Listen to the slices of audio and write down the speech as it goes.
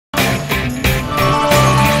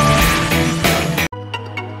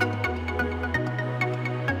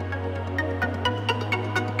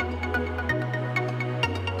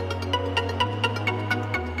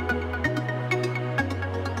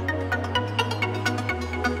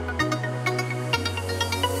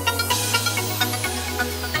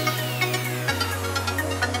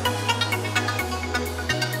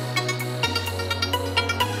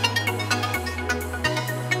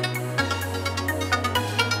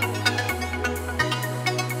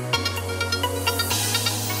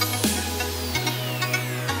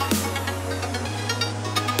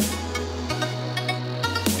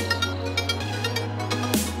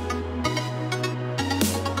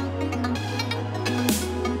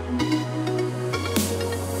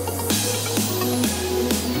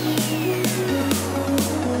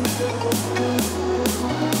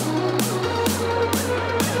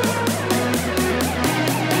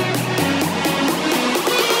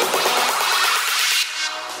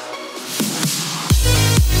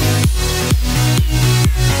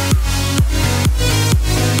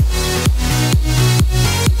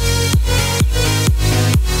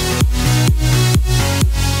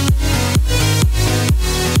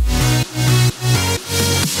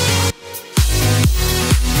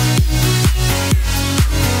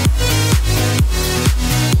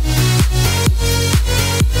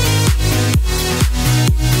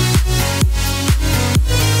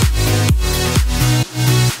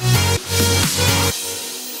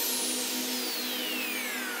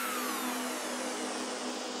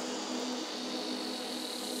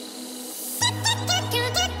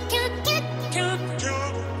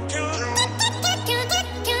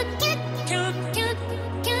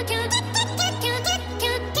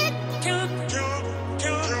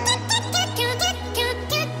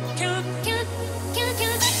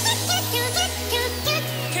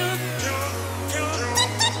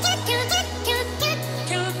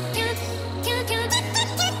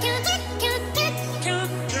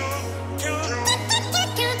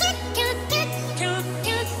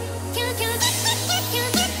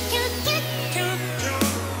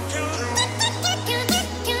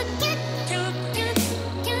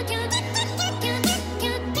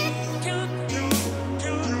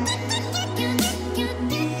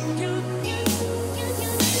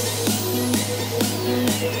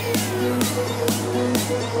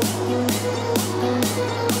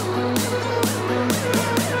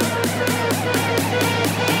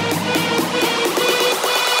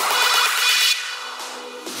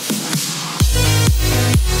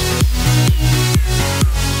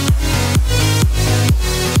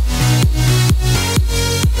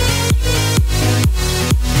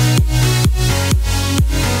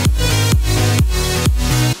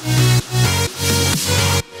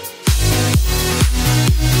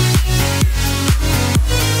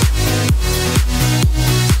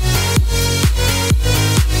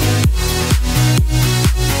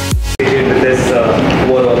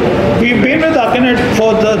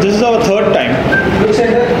This is our third time,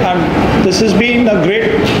 and this has been a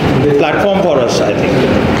great platform for us, I think.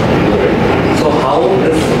 So how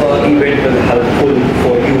this event was helpful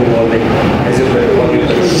for you, or like as you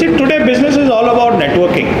were? See, today business is all about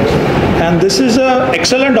networking, and this is an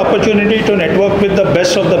excellent opportunity to network with the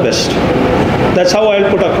best of the best. That's how I'll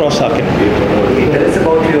put across Archinet. Tell us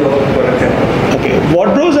about your product. Okay,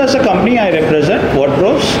 Wardrose as a company I represent.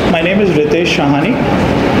 Wardrose. My name is Ritesh Shahani.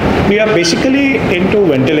 We are basically into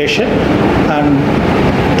ventilation,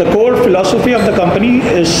 and the core philosophy of the company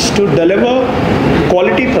is to deliver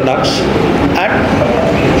quality products at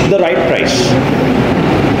the right price,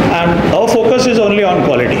 and our focus is only on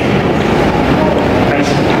quality.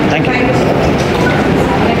 Thank you.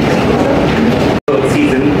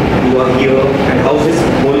 Season, you are here, and how's this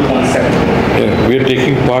whole concept? Yeah, we are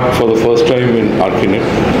taking part for the first time in Archinet,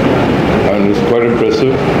 and it's quite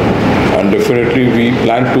impressive. And definitely we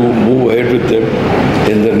plan to move ahead with them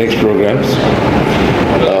in the next programs.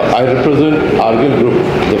 I represent Argil Group,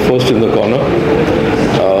 the first in the corner.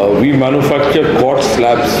 We manufacture quartz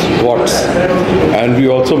slabs, and we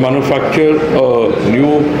also manufacture a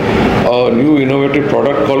new innovative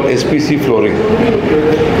product called SPC flooring,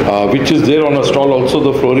 which is there on a stall. Also,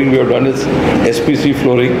 the flooring we have done is SPC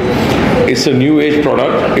flooring. It's a new age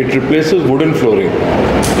product. It replaces wooden flooring.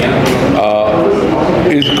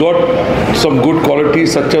 It's got some good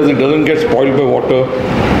qualities, such as it doesn't get spoiled by water,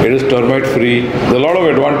 it is termite free. There are a lot of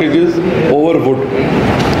advantages over wood.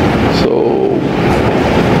 So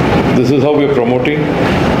this is how we are promoting.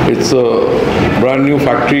 It's a brand new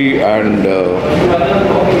factory, and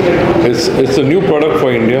it's a new product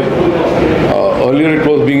for India. Earlier it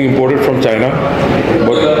was being imported from China,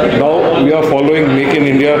 but now we are following Make in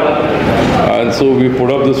India, and so we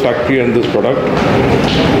put up this factory and this product.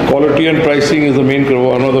 Quality and pricing is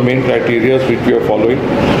one of the main criteria which we are following.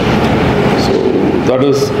 So that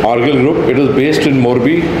is Argil Group. It is based in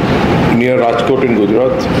Morbi, near Rajkot in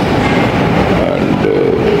Gujarat. And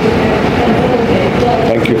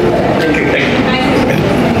thank you.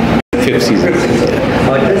 Fifth season.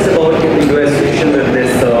 Tell us about your association with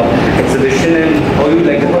this exhibition, and how you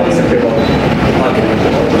like the concept about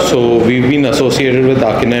Archinet. So we've been associated with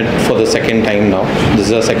Archinet for the second time now. This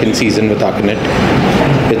is our second season with Archinet.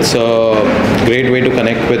 It's a great way to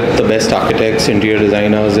connect with the best architects, interior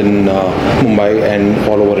designers in Mumbai and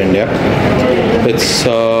all over India. It's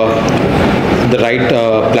the right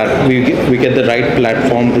we get the right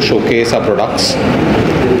platform to showcase our products,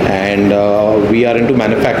 and we are into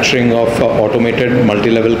manufacturing of automated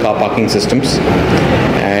multi-level car parking systems,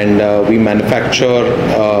 and we manufacture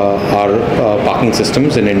our parking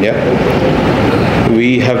systems in India.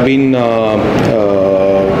 We have been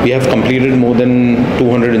we have completed more than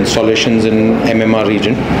 200 installations in MMR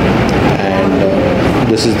region, and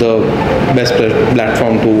this is the best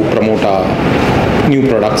platform to promote our new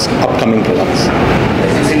products, upcoming products.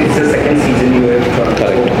 As you said, it's the second season you have done.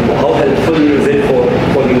 Correct. How helpful is it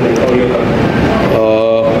for you or your company?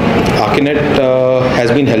 Archinet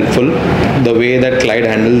has been helpful. The way that Clyde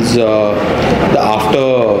handles the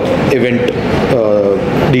after event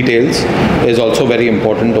details is also very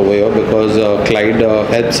important over here, because Clyde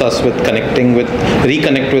helps us with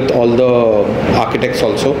reconnect with all the architects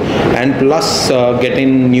also, and plus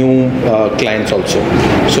getting new clients also.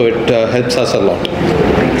 So it helps us a lot.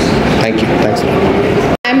 Thank you. Thanks a lot.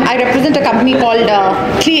 I represent a company called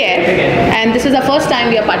Clyde, and this is the first time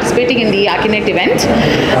we are participating in the Archinet event,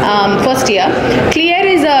 first year. Clyde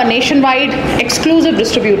is a nationwide exclusive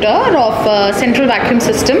distributor of central vacuum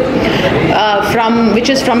system which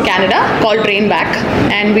is from Canada, called Rainvac,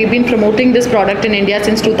 and we've been promoting this product in India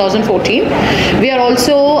since 2014. We are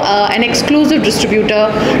also an exclusive distributor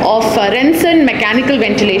of Rensen mechanical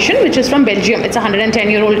ventilation, which is from Belgium. It's a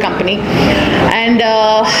 110-year-old company, and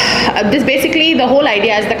this basically, the whole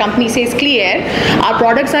idea as the company says, Clear, our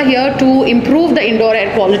products are here to improve the indoor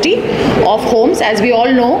air quality of homes. As we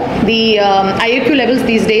all know, the IAQ levels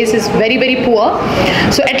these days is very, very poor.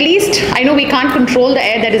 So at least, I know we can't control the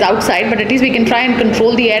air that is outside, but at least we can try and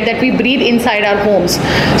control the air that we breathe inside our homes.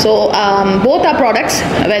 So both our products,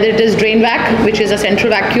 whether it is DrainVac, which is a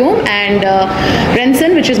central vacuum, and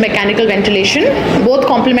Renson, which is mechanical ventilation, both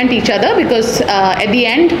complement each other because at the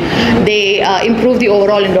end, they improve the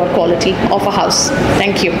overall indoor quality of a house.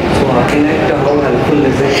 Thank you. So Archinet, how helpful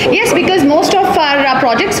is it? Yes, because most of our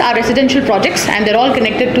projects are residential projects and they're all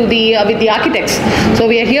connected to the with the architects. So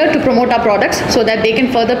we are here to promote our products so that they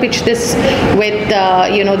can further pitch this with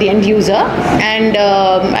the end user and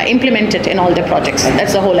implement it in all their projects.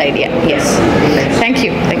 That's the whole idea. Yes. Thank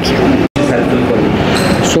you. Thank you.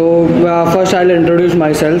 So first I'll introduce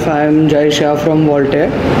myself. I am Jai Shah from Voltaire.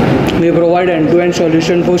 We provide end-to-end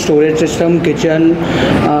solution for storage system, kitchen,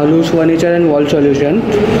 loose furniture and wall solution.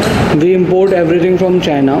 We import everything from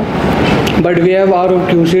China, but we have our own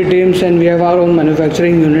QC teams and we have our own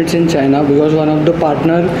manufacturing units in China because one of the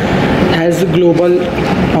partner has global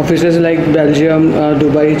offices like Belgium,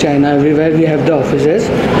 Dubai, China, everywhere we have the offices.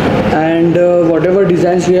 And whatever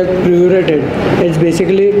designs we have curated, it's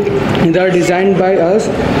basically either designed by us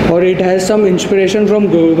or it has some inspiration from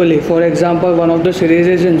globally. For example, one of the series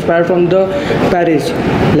is inspired from the Paris,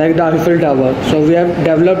 like the Eiffel Tower. So we have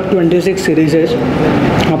developed 26 series.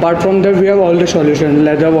 Apart from that, we have all the solutions: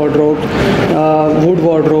 leather wardrobes, wood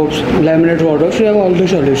wardrobes, laminate wardrobes. We have all the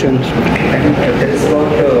solutions. And tell us about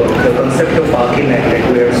the concept of Archinet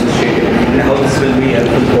that we are associated and how this will be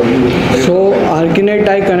helpful for you. So Archinet,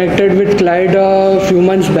 I connected with Clyde a few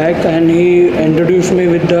months back and he introduced me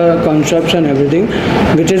with the concepts and everything,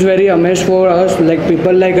 which is very amazed for us, like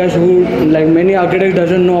people like us who, like many architects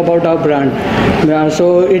doesn't know about our brand.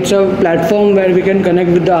 So it's a platform where we can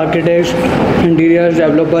connect with the architects, interiors,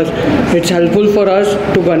 developers. It's helpful for us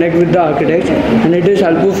to connect with the architects, and it is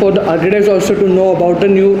helpful for the architects also to know about the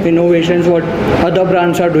new innovations what other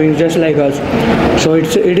brands are doing just like us. So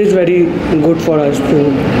it is very good for us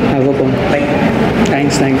to have a con.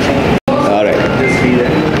 Thanks. All right. Just be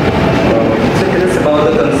there. So tell us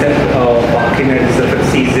about the concept of Archinet, the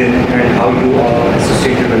fifth season, and how you are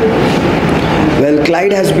associated with it. Well,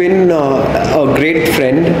 Clyde has been a great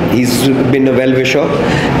friend. He's been a well-wisher.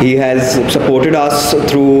 He has supported us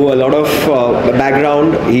through a lot of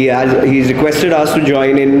background. He's requested us to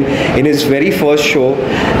join in his very first show,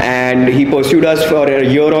 and he pursued us for a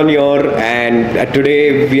year on year. And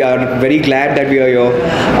today we are very glad that we are here.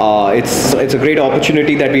 It's a great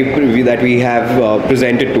opportunity that we have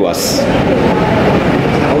presented to us.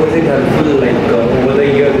 How is it helpful, like over the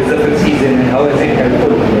year, this is the fifth season, and how is it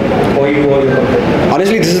helpful for you or your company?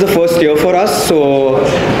 Honestly, this is the first year for us, so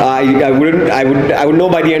I would know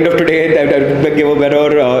by the end of today that I would give a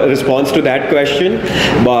better response to that question.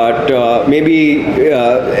 But maybe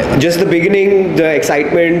just the beginning, the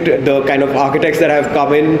excitement, the kind of architects that have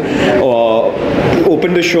come in,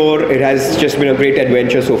 opened the shore. It has just been a great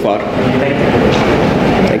adventure so far.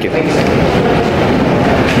 Thank you.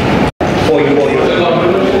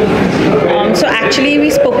 So actually we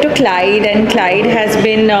spoke to Clyde, and Clyde has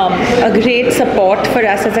been a great support for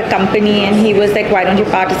us as a company, and he was like, why don't you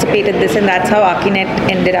participate in this, and that's how Archinet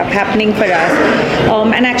ended up happening for us.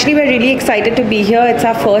 And actually we're really excited to be here. It's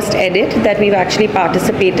our first edit that we've actually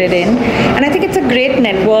participated in, and I think it's a great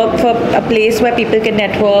network, for a place where people can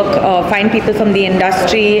network, find people from the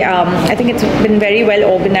industry. I think it's been very well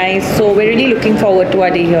organized, so we're really looking forward to our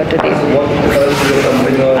day here today.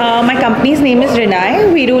 My company's name is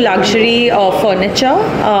Renai. We do luxury furniture,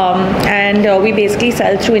 and we basically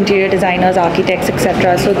sell through interior designers, architects,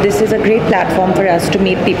 etc. So this is a great platform for us to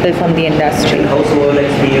meet people from the industry.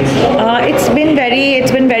 It's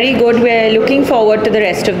been very good. We're looking forward to the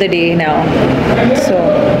rest of the day now. So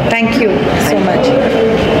thank you so much.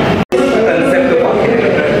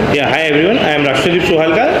 Yeah, hi everyone. I am Rashtradeep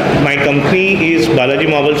Suhalkar. My company is Balaji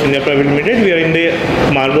Marbles India Private Limited. We are in the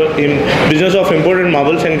business of imported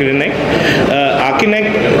marbles and granite.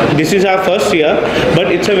 Archinet, this is our first year,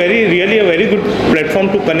 but it's really a very good platform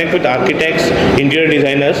to connect with architects, interior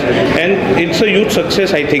designers, and it's a huge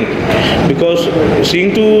success, I think, because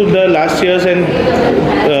seeing to the last year's and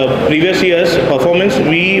previous year's performance,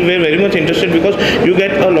 we were very much interested because you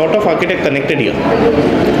get a lot of architect connected here.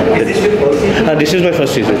 Is this your first season? This is my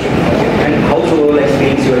first season. And how's the overall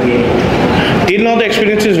experience you are gaining? Till now the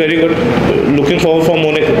experience is very good. Looking forward for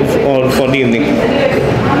more for the evening.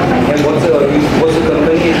 And what's the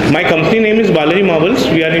company? My company name is Balaji Marbles.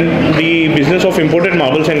 We are in the business of imported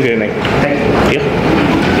marbles and granite. Thank you.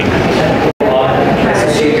 Yeah.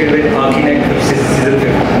 Associated with Archinet season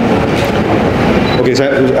 5. Okay,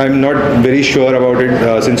 I'm not very sure about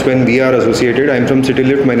it since when we are associated. I'm from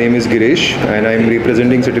CityLift. My name is Girish, and I'm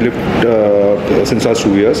representing CityLift since last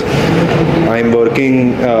 2 years. I'm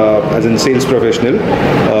working as a sales professional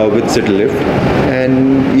with CityLift,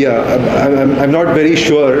 and yeah, I'm not very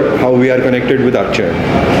sure how we are connected with Archinet.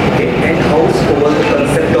 Okay, and how was the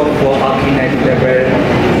concept of Archinet, where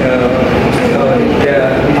the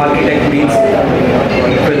architect meets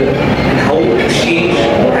people, and how change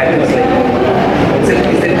happens? Like,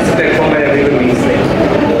 it's a platform where everyone meets.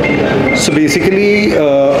 Like. So basically,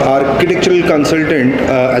 architectural consultant,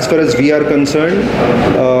 as far as we are concerned,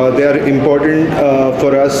 they are important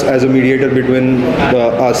for us as a mediator between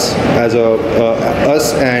us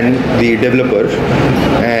and the developer,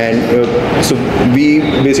 and so we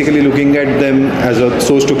basically looking at them as a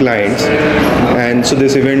source to clients, and so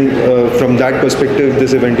this event, from that perspective,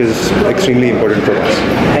 this event is extremely important for us.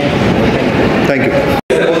 Thank you.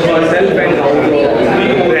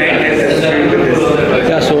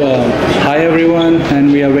 Hi everyone,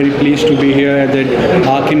 and we are very pleased to be here at the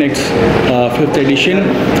Archinet's 5th edition.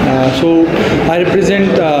 So I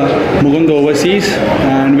represent Mugund Overseas,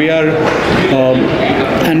 and we are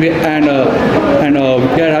we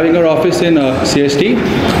are having our office in CST,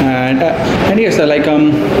 and yes, we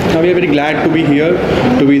are very glad to be here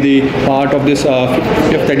to be the part of this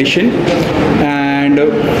 5th edition, and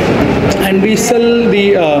we sell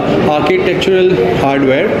the architectural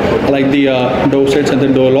hardware like the door sets and the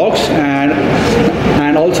door locks,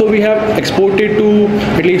 and also we have exported to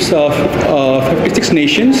at least 56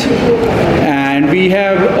 nations, and we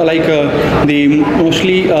have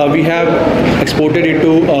we have exported it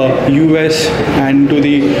to US and to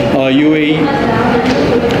the UAE,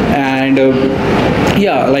 and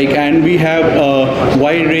and we have a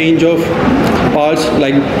wide range of parts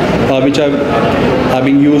which are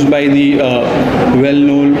being used by the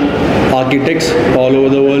well-known architects all over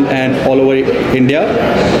the world and all over India.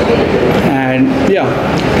 And yeah,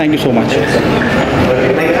 thank you so much.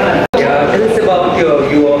 Yeah, tell us about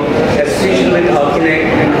your association with Archinet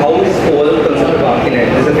and how is the whole concept of Archinet.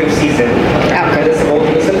 This is the 5th season. Tell us about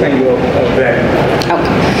yourself and your brand.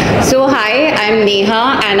 Okay. So hi, I'm Neha,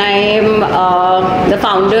 and I am the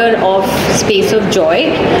founder of Space of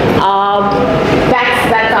Joy.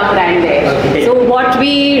 That's our brand there. Okay. So what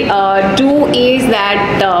we do is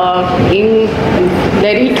that in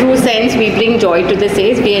very true sense, we bring joy to the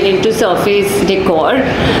space. We are into surface decor.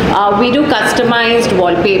 We do customized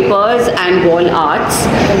wallpapers and wall arts,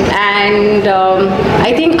 and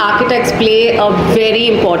I think architects play a very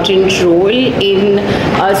important role in.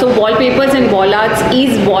 So wallpapers and wall arts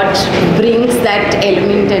is what brings that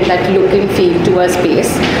element and that look and feel to a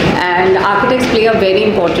space, and architects play a very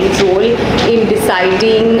important role in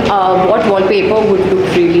deciding what wallpaper would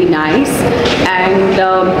look really nice, and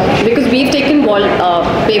because we've taken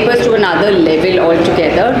papers to another level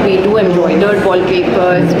altogether. We do embroidered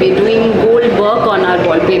wallpapers, we're doing gold work on our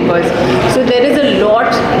wallpapers, so there is a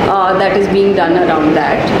lot that is being done around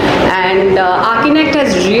that, and Archinet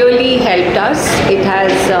has really helped us. It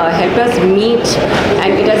has helped us meet,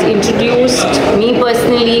 and it has introduced me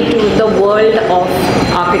personally to the world of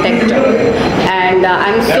architecture, and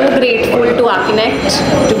I'm so grateful to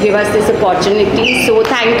Archinet to give us this opportunity. So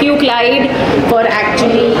thank you, Clyde, for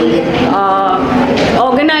actually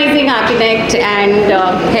organizing Archinet and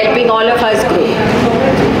helping all of us grow.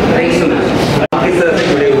 Thanks so much.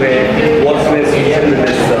 What's your association with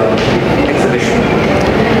this exhibition?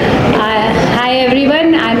 Hi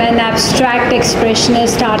everyone, I'm an abstract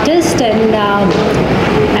expressionist artist, and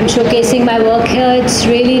I'm showcasing my work here. It's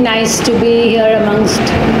really nice to be here amongst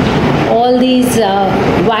all these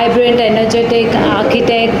vibrant, energetic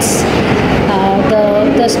architects,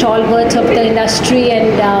 the stalwarts of the industry,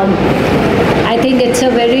 and I think it's a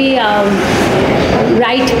very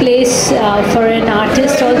right place for an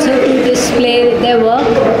artist also to display their work.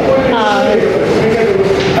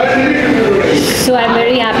 So I'm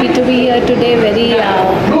very happy to be here today, very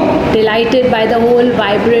delighted by the whole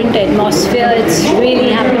vibrant atmosphere. It's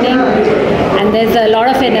really happening, and there's a lot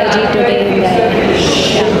of energy today in there.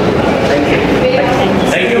 Yeah.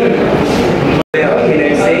 Thank you.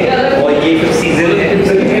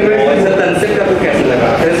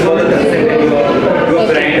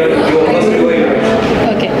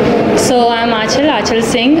 So I'm Achal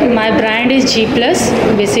Singh. My brand is G+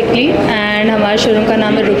 basically, and हमारे showroom का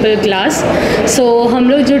नाम है Rupal glass. सो हम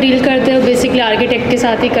लोग जो deal करते हैं basically architect के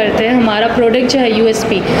साथ ही करते हैं. हमारा प्रोडक्ट जो है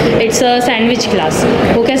USP, it's a sandwich glass.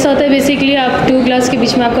 वो कैसा होता है, बेसिकली आप 2 ग्लास के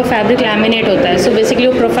बीच में आपका फैब्रिक लैमिनेट होता है. सो बेसिकली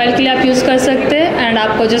वो प्रोफाइल के लिए आप यूज़ कर सकते हैं, एंड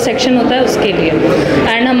लैब का जो सेक्शन होता है उसके लिए।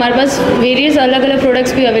 एंड हमारे पास वेरियस अलग अलग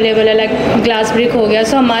प्रोडक्ट्स भी अवेलेबल है, लाइक ग्लास ब्रिक हो गया।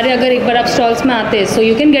 सो हमारे अगर एक बार आप स्टॉल्स में आते हैं, so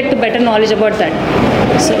you can get to better knowledge about that.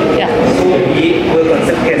 सो या ये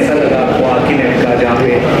कंसेप्ट कैसा लगा आपको आर्किनेट का, जहाँ पे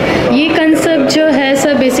ये कंसेप्ट जो है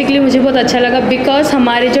सर बेसिकली मुझे बहुत अच्छा लगा, बिकॉज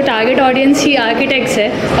हमारे जो टारगेट ऑडियंस ही आर्किटेक्ट्स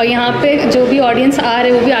है और यहाँ पे जो भी ऑडियंस आ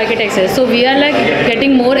रहे हैं वो भी आर्किटेक्ट्स है। So we are like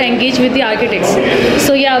getting more engage with the architects.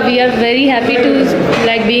 सो या we are very happy to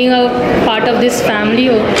like being a part of this family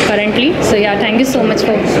currently. So yeah, thank you so much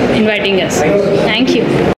for inviting us. Thank you.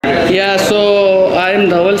 Yeah, so I am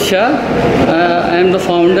Dhaval Shah. I am the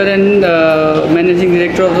founder and managing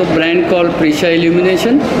director of a brand called Prisha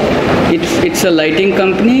Illumination. It's a lighting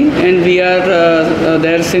company, and we are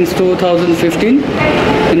there since 2015.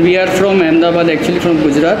 And we are from Ahmedabad, actually from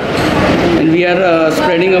Gujarat. And we are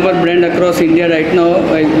spreading our brand across India right now.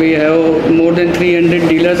 We have more than 300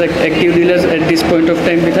 dealers, active dealers at this point of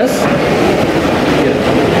time with us.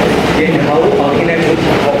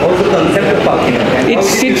 How's the concept of Archinet?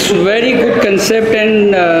 It's very good concept,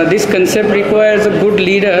 and this concept requires a good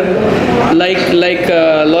leader like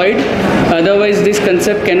Lloyd. Otherwise, this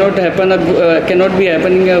concept cannot be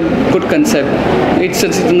happening a good concept. It's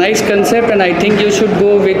a nice concept, and I think you should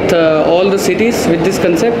go with all the cities with this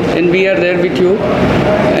concept, and we are there with you.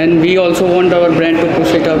 And we also want our brand to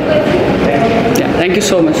push it up. Yeah, thank you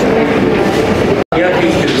so much.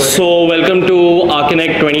 So welcome to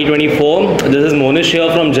Archinet 2024. This is Monish here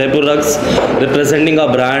from Jaipur Rugs, representing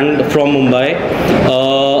our brand from Mumbai.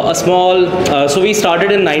 So we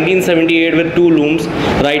started in 1978 with 2 looms.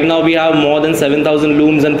 Right now we have more than 7,000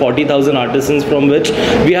 looms and 40,000 artisans, from which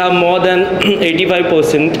we have more than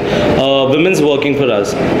 85% women's working for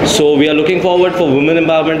us. So we are looking forward for women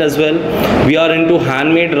empowerment as well. We are into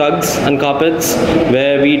handmade rugs and carpets,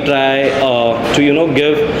 where we try to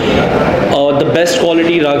give the best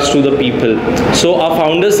quality rugs to the people. So our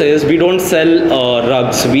founder says we don't sell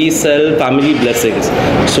rugs, we sell family blessings.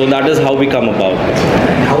 So that is how we come about.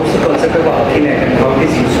 How's the concept of Archinet and how it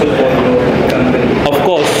is useful for your company? Of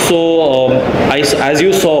course. So as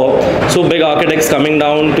you saw, so big architects coming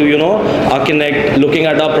down to Archinet, looking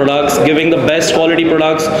at our products, giving the best quality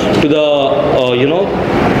products to the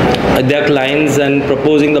their clients and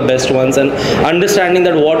proposing the best ones, and understanding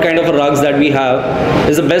that what kind of rugs that we have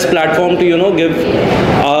is the best platform to give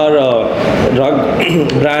our rug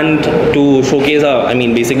brand to showcase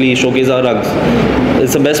basically showcase our rugs.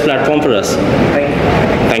 It's the best platform for us.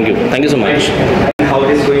 Thank you so much. And how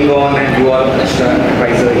it is going on, and you are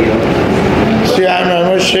advisor here. See, I'm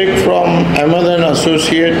Ahmed Sheikh from Ahmed and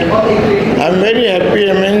Associate. I'm very happy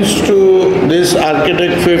amidst to this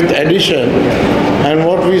Architect 5th edition. And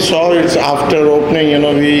what we saw is after opening,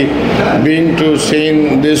 we been to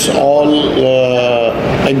seeing this all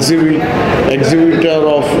exhibitor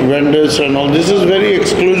of vendors and all. This is very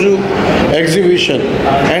exclusive exhibition,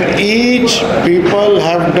 and each people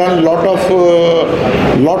have done lot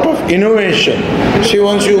of innovation. See,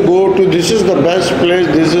 once you go to, this is the best place,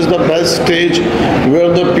 this is the best stage where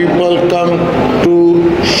the people come to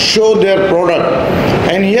show their product.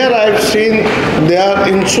 And here I've seen they are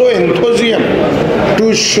in so enthusiasm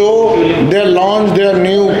to show their launch their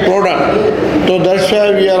new product. So that's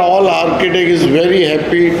why we are all architects is very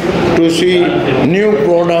happy to see new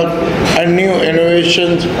product and new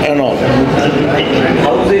innovations and all.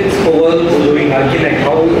 How is it overall doing Archinet?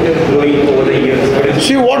 How it is growing over the years?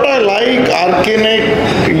 See, what I like Archinet,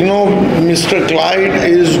 Mr. Clyde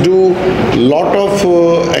is do lot of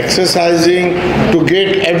exercising to get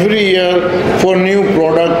every year for new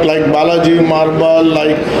product like Balaji marble,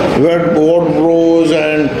 like wardrobes,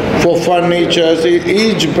 and for furniture.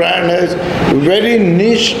 Each brand has very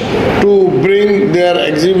niche to bring their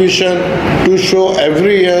exhibition to show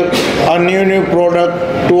every year a new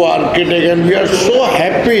product to Architect, and we are so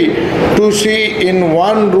happy to see in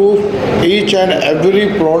one roof each and every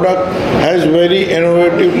product has very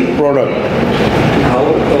innovative product. How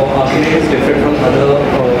Archinet is different from other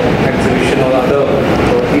exhibition or other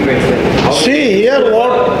events? See, here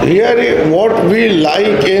what we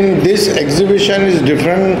like in this exhibition is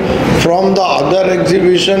different from the other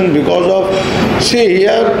exhibition because of, see,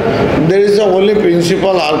 here there is a only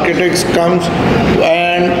principal architects comes,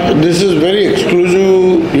 and this is very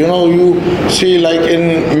exclusive. You see like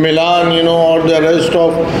in Milan, or the rest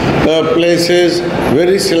of places,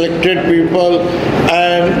 very selected people,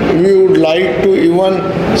 and we would like to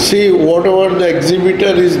even see whatever the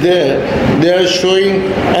exhibitor is there, they are showing,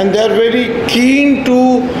 and they are very keen to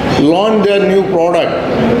launch their new product.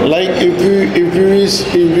 Like if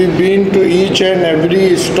we been to each and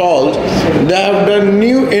every stall, they have done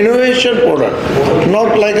new innovation product,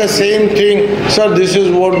 not like a same thing. Sir, this is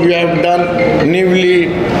what we have done newly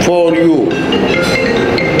for you.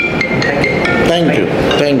 Thank you.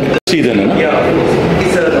 Thank you. Season है ना?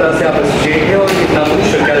 इस तरह से आप associate हैं और कितना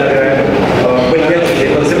खुश क्या लग रहा है? बढ़िया चीज़ है,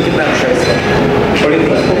 कॉन्सेप्ट कितना अच्छा है इसका? बड़ी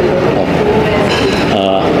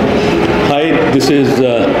Hi, this is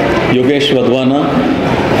Yogesh Vadwana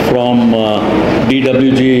from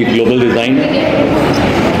DWG Global Design.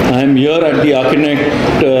 I am here at the Archinet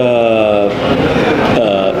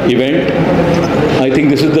event. I think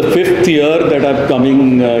this is the 5th year that I'm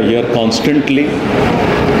coming here constantly.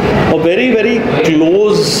 A very, very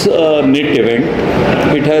close knit event.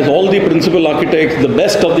 It has all the principal architects, the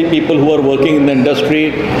best of the people who are working in the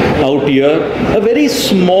industry out here. A very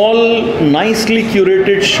small, nicely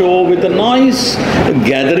curated show with a nice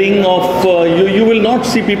gathering of, you will not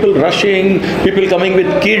see people rushing, people coming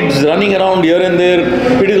with kids running around here and there.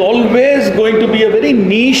 It is always going to be a very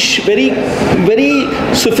niche, very, very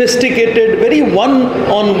sophisticated, very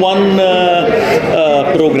one-on-one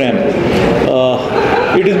program.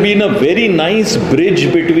 It has been a very nice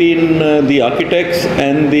bridge between the architects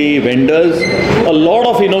and the vendors. A lot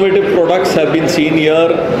of innovative products have been seen here.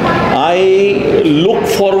 I look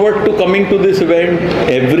forward to coming to this event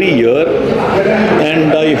every year,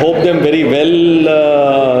 and I hope them very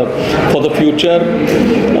well for the future.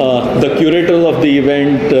 The curators of the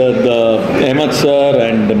event, the Ahmed sir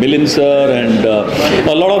and Milind sir and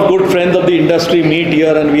a lot of good friends of the industry meet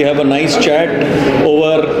here, and we have a nice chat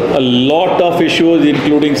over a lot of issues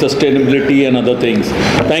including sustainability and other things.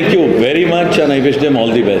 Thank you very much, and I wish them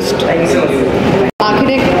all the best.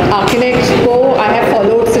 Archinet Expo I have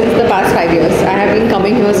followed since the past 5 years. I have been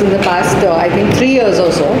coming here since the past I think 3 years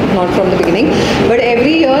or so, not from the beginning. But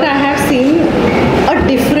every year I have seen a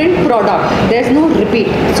different product. There's no repeat.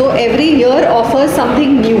 So every year offers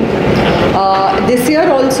something new. This year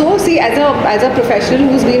also, see, as a professional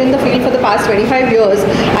who's been in the field for the past 25 years,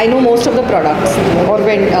 I know most of the products or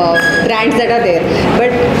brands that are there.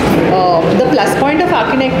 But the plus point of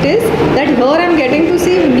Archinet is that here I'm getting to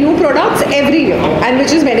see new products every year, and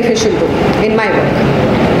which is beneficial to me in my work.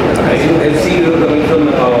 I've seen you coming from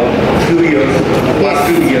few years, past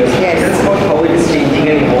few years. Yes. That's about how it is changing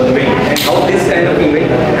and evolving, and how this kind of event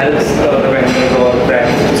helps the vendors or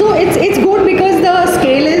brands. So it's good because the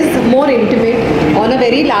scale is more intimate. On a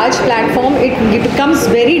very large platform, it becomes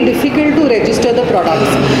very difficult to register the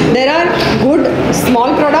products. There are good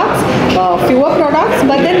small products, fewer products,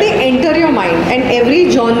 but then they enter your mind, and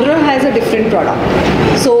every genre has a different product.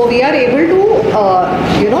 So we are able to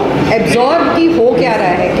absorb कि हो क्या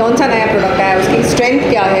रहा है, कौन सा नया product है, उसकी strength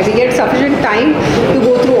क्या है. We get sufficient time to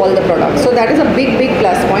go through all the products. So that is a big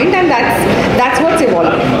plus point, and that's what's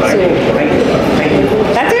evolving. So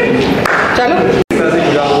that's it. Chalo.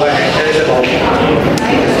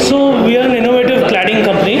 So we are an innovative cladding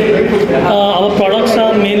company. Our products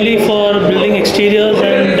are mainly for building exteriors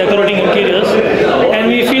and decorating interiors, and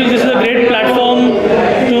we feel this is a great platform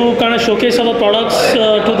to kind of showcase our products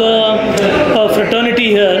to the fraternity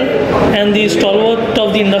here and the stalwart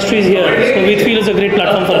of the industries here. So we feel it's a great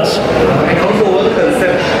platform for us. And also over the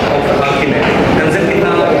concept of Archinet. Concept is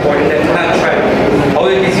now important and how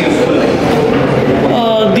it is useful.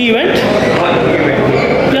 The event?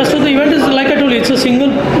 Yeah, so the event is, like I told you, it's a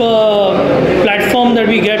single platform that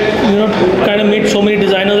we get, kind of meet so many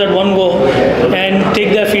designers at one go and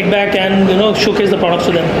take their feedback and, showcase the products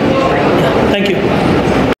to them. Yeah, thank you.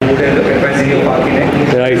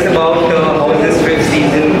 Right. It's about how this 5th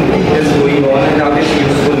season is going on and how it's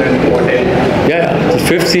useful and important. Yeah, the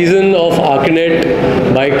 5th season of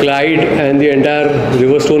Archinet by Clyde and the entire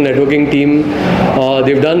Riverstone networking team.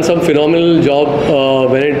 They've done some phenomenal job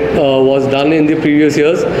when it was done in the previous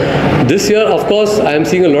years. This year, of course, I am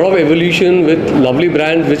seeing a lot of evolution with lovely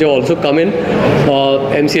brands which have also come in.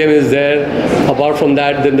 MCM is there. Apart from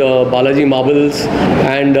that, then the Balaji Marbles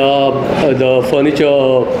and the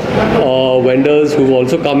furniture vendors who've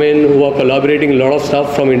also come in, who are collaborating a lot of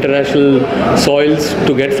stuff from international soils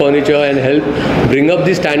to get furniture and help bring up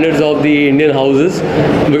the standards of the Indian houses,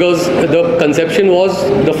 because the conception was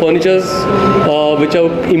the furnitures which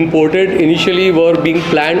are imported initially were being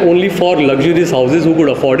planned only for luxurious houses who could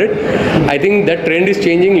afford it. I think that trend is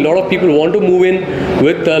changing. A lot of people want to move in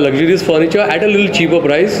with luxurious furniture at a little cheaper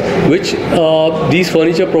price, which these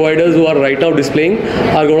furniture providers who are right now displaying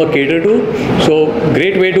are going to cater to. So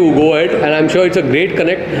great way to go ahead, and I'm sure it's a great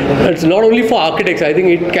connect. It's not only for architects. I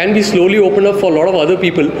think it can be slowly opened up for a lot of other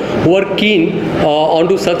people who are keen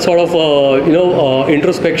onto such sort of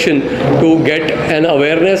introspection to get an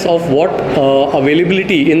awareness of what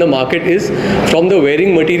availability in the market is, from the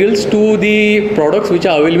wearing materials to the products which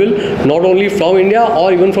are available not only from India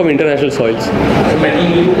or even from international soils.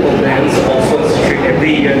 Many new brands also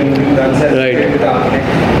every year new brands with Archinet.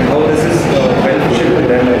 How this is beneficial to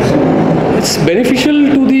them also? It's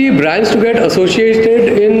beneficial to the brands to get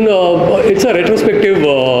associated in, it's a retrospective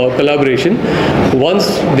collaboration.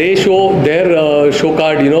 Once they show their show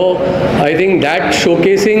card, I think that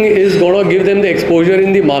showcasing is going to give them the exposure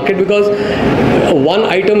in the market, because one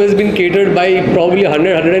item has been catered by probably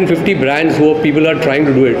 100-150 brands who people are trying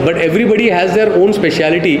to do it. But everybody has their own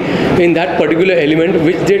speciality in that particular element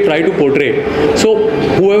which they try to portray. So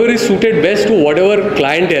whoever is suited best to whatever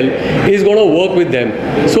clientele is going to work with them.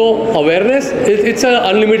 So awareness, it's an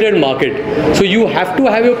unlimited market. So you have to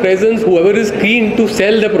have your presence. Whoever is keen to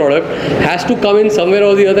sell the product has to come in somewhere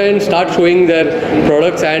or the other and start showing their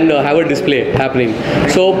products and have a display happening.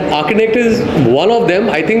 So Archinet is one of them.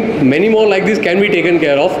 I think many more like this can be taken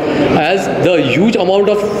care of, as the huge amount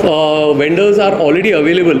of vendors are already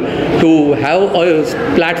available to have a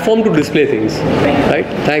platform to display things. Right?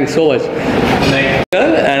 Thanks so much.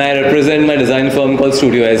 And I represent my design firm called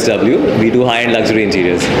Studio SW. We do high-end luxury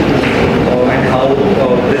interiors. And how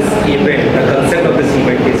this event, the concept of this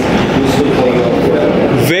event is useful for you?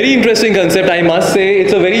 Very interesting concept, I must say.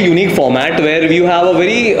 It's a very unique format where you have a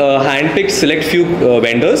very hand-picked select few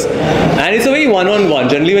vendors, and it's a very one-on-one.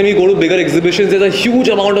 Generally, when we go to bigger exhibitions, there's a huge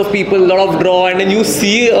amount of people, a lot of draw, and then you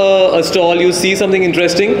see a stall, you see something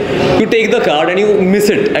interesting, you take the card and you miss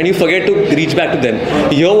it, and you forget to reach back to them.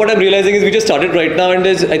 Here, what I'm realizing is we just started right now, and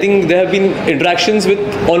I think there have been interactions with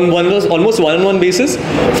almost one-on-one basis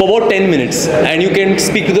for about 10 minutes, and you can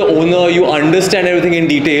speak to the owner, you understand everything in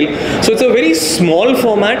detail. So it's a very small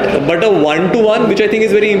format, but a one-to-one, which I think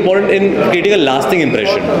is very important in creating a lasting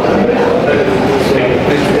impression. It's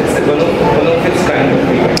one of its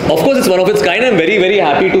kind. Of course, it's one of its kind. I'm very, very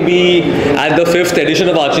happy to be at the 5th edition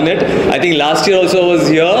of Archinet. I think last year also was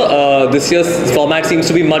here. This year's format seems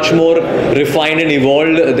to be much more refined and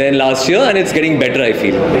evolved than last year, and it's getting better, I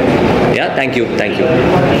feel. Yeah, thank you. Thank you.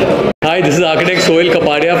 Hi, this is architect Sohail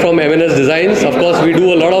Kapadia from M&S Designs. Of course, we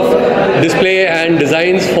do a lot of display and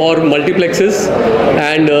designs for multiplexes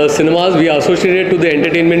and cinemas. We are associated to the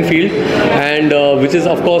entertainment field, and which is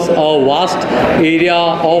of course a vast area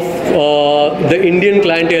of the Indian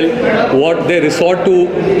clientele, what they resort to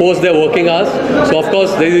post their working hours. So of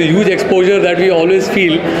course, there is a huge exposure that we always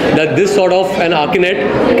feel that this sort of an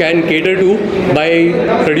Archinet can cater to by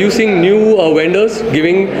producing new vendors,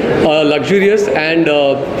 giving luxurious and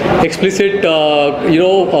explicit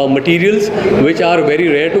materials which are very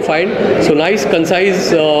rare to find. So nice,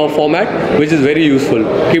 concise format which is very useful.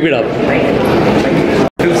 Keep it up.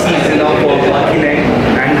 Season of Archinet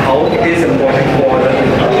and how it is important for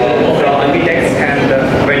the architects and the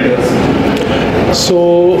vendors.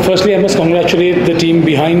 So firstly, I must congratulate the team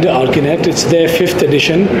behind Archinet. It's their 5th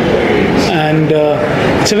edition, and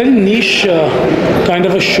it's a very niche kind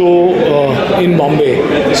of a show in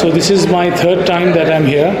Bombay. So this is my 3rd time that I'm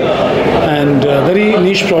here, and very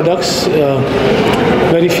niche products,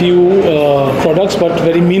 very few products, but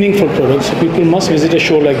very meaningful products. So people must visit a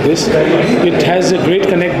show like this. It has a great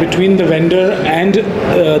connect between the vendor and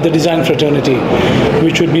the design fraternity,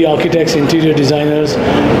 which would be architects, interior designers,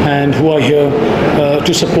 and who are here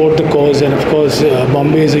to support the cause. And of course,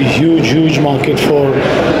 Bombay is a huge market for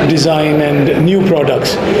design and new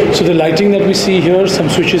products. So the lighting that we see here, some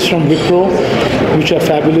switches from Wipro, which are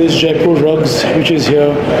fabulous, Jaipur rugs, which is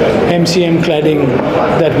here, MCM cladding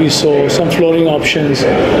that we saw, some flooring options.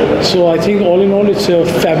 So I think all in all, it's a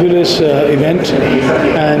fabulous event,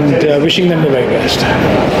 and wishing them the very best.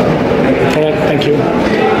 All right, thank you.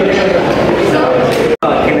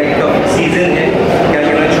 Season है क्या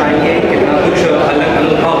कहना चाहेंगे, कितना कुछ अलग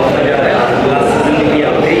अनुभव होता जा रहा है लास्ट सीजन में भी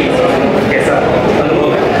आप थे, कैसा अनुभव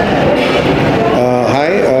है?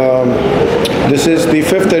 Hi, this is the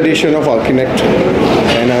 5th edition of Archinet,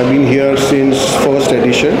 and I've been here since 1st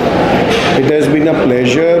edition. It has been a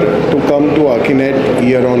pleasure to come to Archinet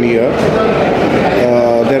year on year.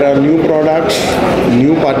 There are new products,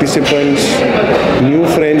 new participants, new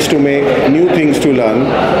friends to make, new things to learn,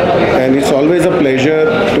 and it's always a pleasure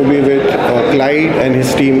to be with Clyde and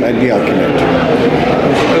his team at the Archinet.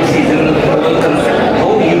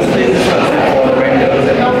 How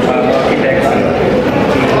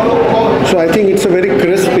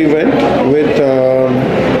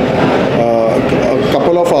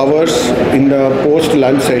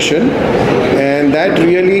innovation, and that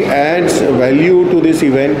really adds value to this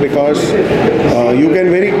event because you can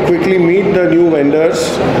very quickly meet the new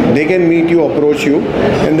vendors, they can meet you, approach you,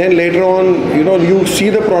 and then later on, you see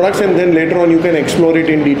the products and then later on you can explore it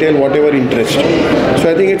in detail, whatever interests you.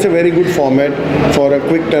 So I think it's a very good format for a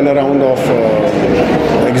quick turnaround of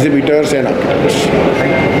exhibitors and architects.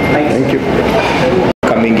 Thank you.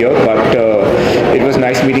 Coming here, but it was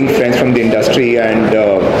nice meeting friends from the industry, and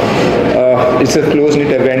it's a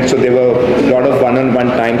close-knit event, so there were a lot of one-on-one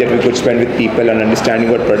time that we could spend with people and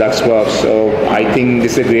understanding what products were. So I think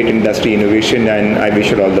this is a great industry innovation, and I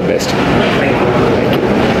wish you all the best.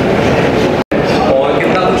 और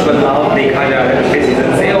कितना कुछ बदलाव देखा जा रहा है पिछले season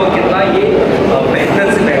से और कितना ये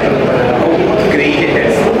बेहतर से बेहतर हो रहा है. How great it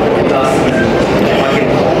is last season.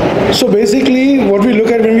 So basically, what we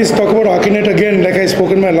look at when we talk about Archinet again, like I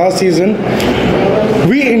spoke in my last season,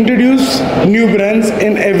 we introduce new brands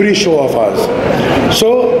in every show of ours.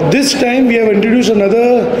 So this time we have introduced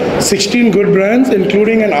another 16 good brands,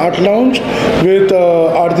 including an art lounge with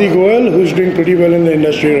Aarti Goel, who's doing pretty well in the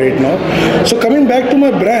industry right now. So coming back to my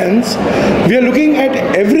brands, we are looking at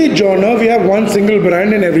every genre. We have one single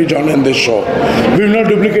brand in every genre in this show. We've not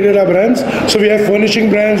duplicated our brands. So we have furnishing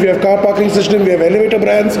brands, we have car parking system, we have elevator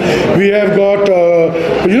brands, we have got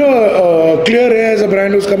Clear Air as a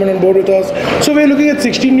brand who's coming on board with us. So we're looking at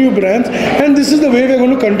 16 new brands, and this is the way we're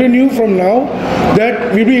going to continue from now,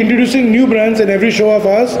 that we'll be introducing new brands in every show of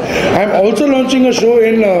ours. I'm also launching a show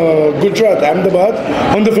in Gujarat, Ahmedabad,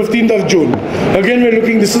 on the 15th of June. Again, we're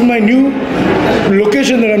looking, this is my new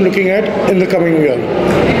location that I'm looking at in the coming year.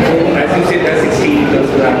 As you said, there are 16 plus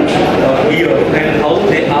brands here, and how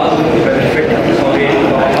they are going to benefit from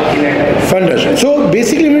Archinet. Fantastic. So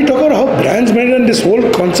basically, when we talk about how brands matter and this whole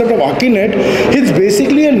concept of Archinet, it's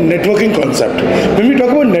basically a networking concept. When we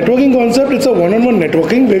talk about networking concept, it's a one-on-one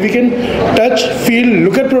networking where we can touch, feel,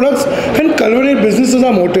 look at products, and cultivate business is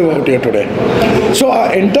our motive out here today. So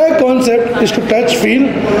our entire concept is to touch, feel,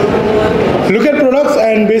 look at products,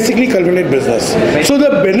 and basically cultivate business. So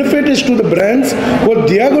the benefit is to the brands, what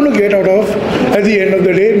they are going to get out of at the end of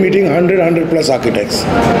the day, meeting 100 plus architects.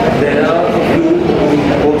 There are a few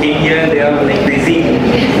working here and they are like busy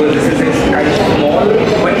because this is kind of small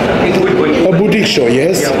but a boutique show,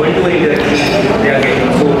 yes. Yeah, one-to-one interaction they are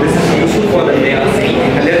getting. So this is useful for them, they are saying,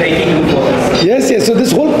 and they are thanking you for this. Yes. So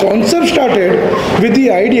this whole concept started with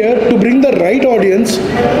the idea to bring the right audience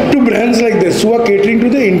to brands like this who are catering to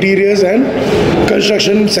the interiors and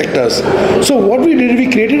construction sectors. So what we did,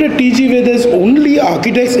 we created a TG where there's only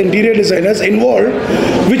architects, interior designers involved,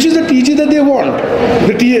 which is the TG that they want.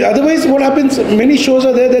 Otherwise, what happens, many shows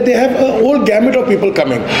are there that they have a whole gamut of people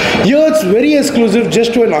coming. Here it's very exclusive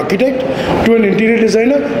just to an architect, to an interior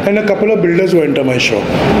designer, and a couple of builders who enter my show.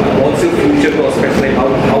 What's your future prospects, like how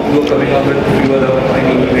you are coming up with few other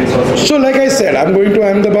events also? So like I said, I'm going to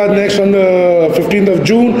Ahmedabad next on the 15th of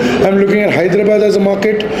June. I'm looking at Hyderabad as a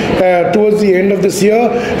market towards the end of this year,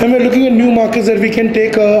 and we're looking at new markets that we can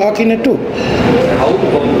take Archinet to. How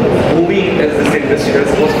booming is this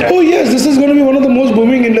industry? Oh yes, this is going to be one of the most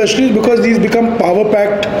booming industries because these become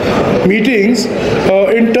power-packed meetings.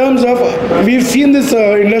 In terms of, we've seen this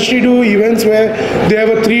industry do events where they have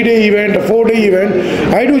a 3-day event, a 4-day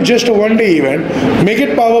event. I do just a 1-day event, make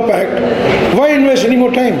it power-packed. Why invest any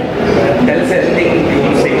more time? Tell us anything you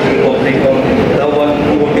want to say to the public or the one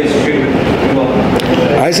who wants to shoot you.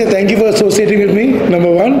 I say thank you for associating with me,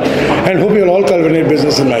 number one, and hope you'll all cultivate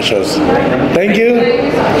business in my shows. Thank you.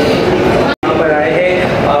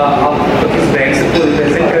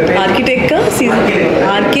 Architect का season,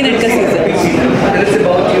 आर्कीनेट का season.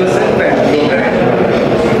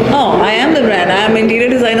 Oh, I am the brand. I am interior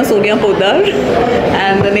designer Sonia Poddar,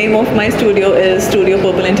 and the name of my studio is Studio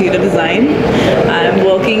Purple Interior Design. I am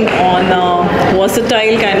working on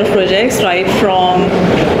versatile kind of projects, right from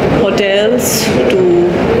hotels to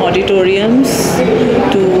auditoriums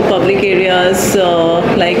to public areas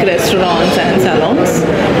like restaurants and salons,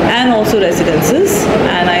 and also residences,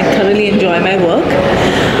 and I thoroughly enjoy my work.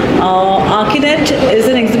 Archinet is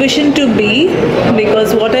an exhibition to be,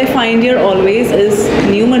 because what I find here always is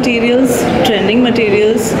new materials, trending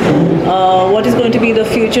materials, what is going to be the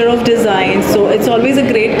future of design. So it's always a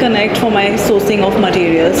great connect for my sourcing of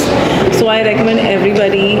materials. So I recommend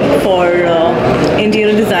everybody for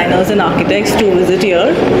interior designers and architects to visit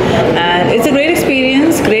here. And it's a great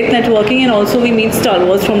experience, great networking, and also we meet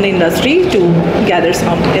stalwarts from the industry to gather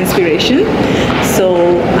some inspiration.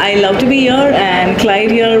 So I love to be here, and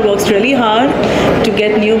Clyde here works really hard to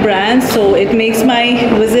get new new brands, so it makes my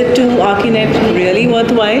visit to Archinet really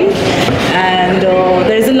worthwhile. And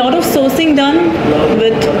there is a lot of sourcing done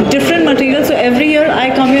with different materials, so every year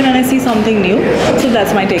I come here and I see something new. So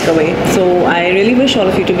that's my takeaway. So I really wish all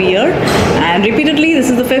of you to be here, and repeatedly, this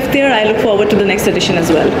is the 5th year. I look forward to the next edition as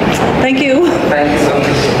well. Thank you. Thank you so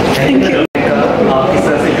much. Thank you.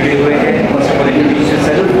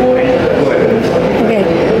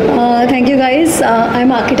 Thank you guys.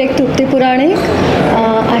 I'm architect Trupti Puranik.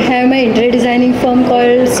 I have my interior designing firm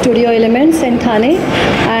called Studio Elements in Thane,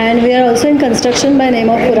 and we are also in construction by name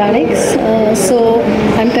of Puranics. So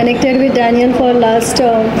I'm connected with Daniel for last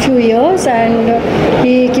few years, and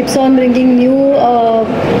he keeps on bringing new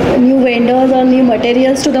vendors or new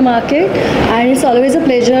materials to the market, and it's always a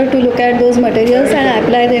pleasure to look at those materials and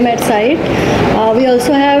apply them at site. We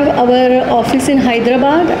also have our office in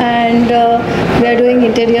Hyderabad, and we are doing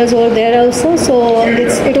interiors over there also. So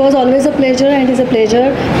it was always a pleasure, and it is a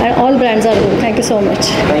pleasure, and all brands are good. Thank you so much.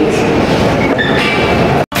 Thanks.